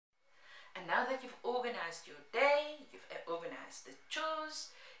now that you've organized your day, you've organized the chores,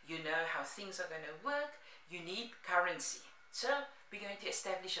 you know how things are going to work, you need currency. So we're going to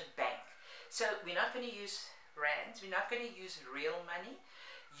establish a bank. So we're not going to use rands, we're not going to use real money.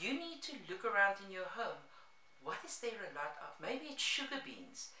 You need to look around in your home. What is there a lot of? Maybe it's sugar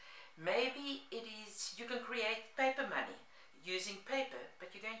beans. Maybe it is, you can create paper money using paper,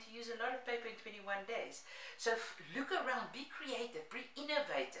 but you're going to use a lot of paper in 21 days. So look around, be creative, be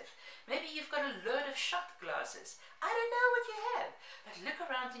innovative. Maybe you've got a load of shot glasses. I don't know what you have, but look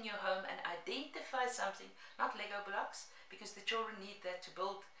around in your home and identify something, not Lego blocks, because the children need that to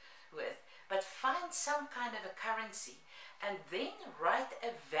build with, but find some kind of a currency and then write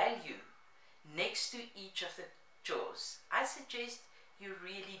a value next to each of the chores. I suggest you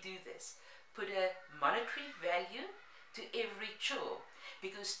really do this. Put a monetary value to every chore,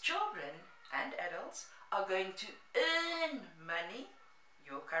 because children and adults are going to earn money,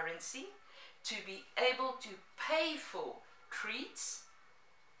 your currency, to be able to pay for treats,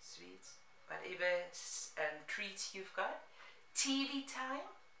 sweets, whatever treats you've got, TV time,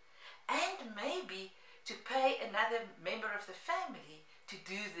 and maybe to pay another member of the family to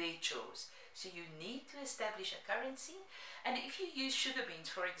do their chores. So you need to establish a currency. And if you use sugar beans,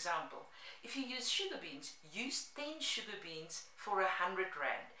 for example, if you use sugar beans, use 10 sugar beans for 100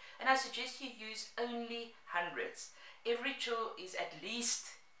 rand. And I suggest you use only hundreds. Every chore is at least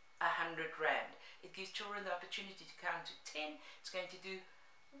 100 rand. It gives children the opportunity to count to 10. It's going to do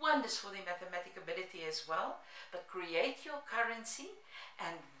wonders for their mathematic ability as well. But create your currency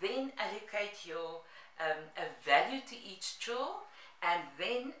and then allocate your a value to each chore, and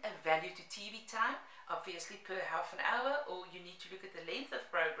then a value to TV time, obviously per half an hour, or you need to look at the length of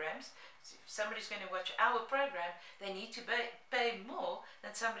programs. So if somebody's going to watch our program, they need to pay more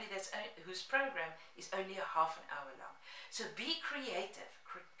than somebody whose program is only a half an hour long. So be creative,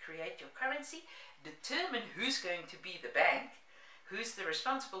 create your currency, determine who's going to be the bank, who's the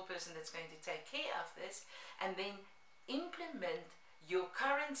responsible person that's going to take care of this, and then implement your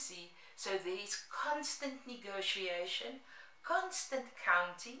currency so there's constant negotiation, constant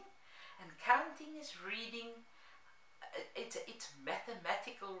counting, and counting is reading, it's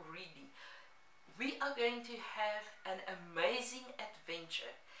mathematical reading. We are going to have an amazing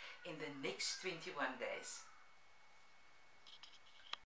adventure in the next 21 days.